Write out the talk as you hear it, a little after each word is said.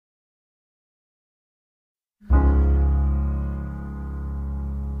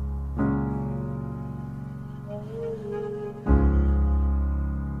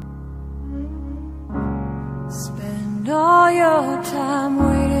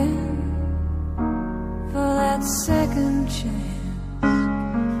that second chance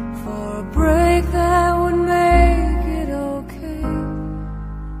for a break that would make it okay.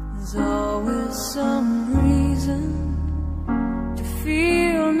 There's always some reason to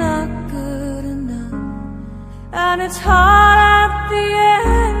feel not good enough, and it's hard at the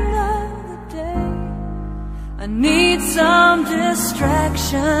end of the day. I need some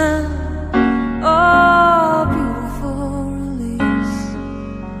distraction, oh, beautiful release.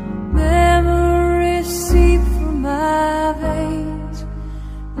 Memories seep from my veins,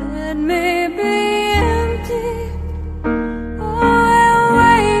 let me be empty, oh,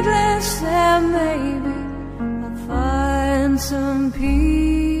 weightless, and maybe I'll find some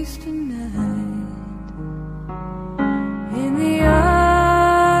peace tonight in the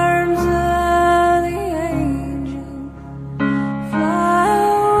arms of the angel. Fly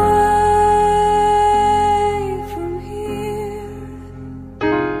away from here,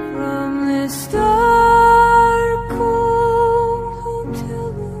 from this dark, cold hotel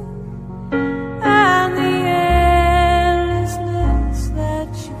room, and the endlessness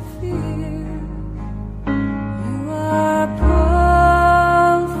that you fear. You are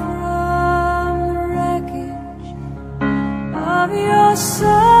pulled from the wreckage of your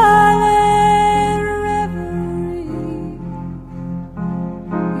silent reverie.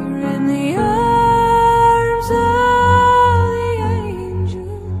 You're in the arms of the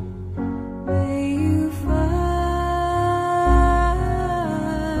angel. May you find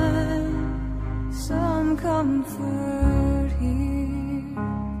some comfort here.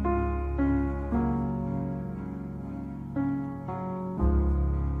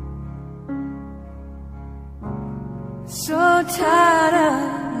 So tired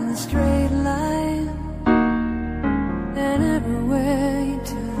of the straight line, and everywhere you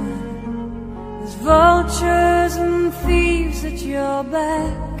turn, there's vultures and thieves at your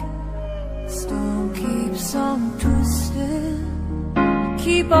back. The storm keeps on twisting. You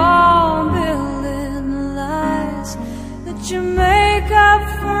keep on building the lies that you make up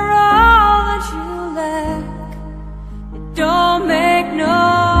for all that you lack. It don't make no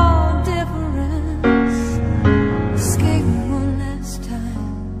difference. Escape one last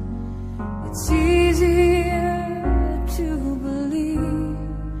time. It's easier to believe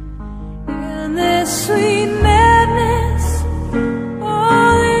in this sweet madness,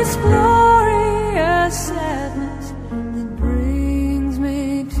 all this glorious sadness that brings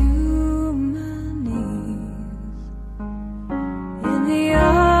me to my knees. In the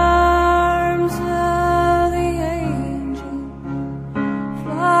arms of the angel,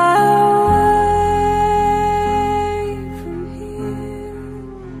 fly away from here,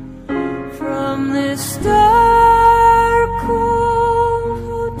 from this dark, cold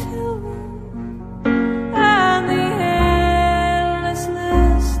hotel room, and the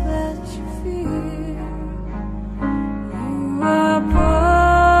endlessness that you fear. You are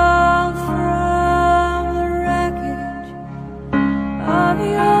pulled from the wreckage of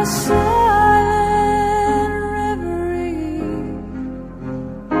your silent reverie.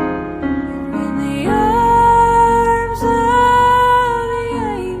 You're in the arms of the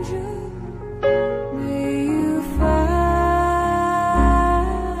angel. May you find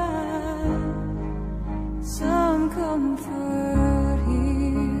some comfort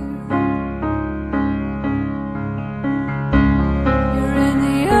here. You're in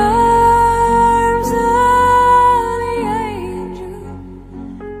the arms of the angel.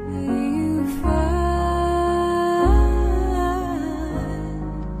 May you find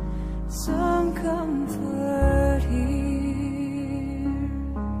some comfort.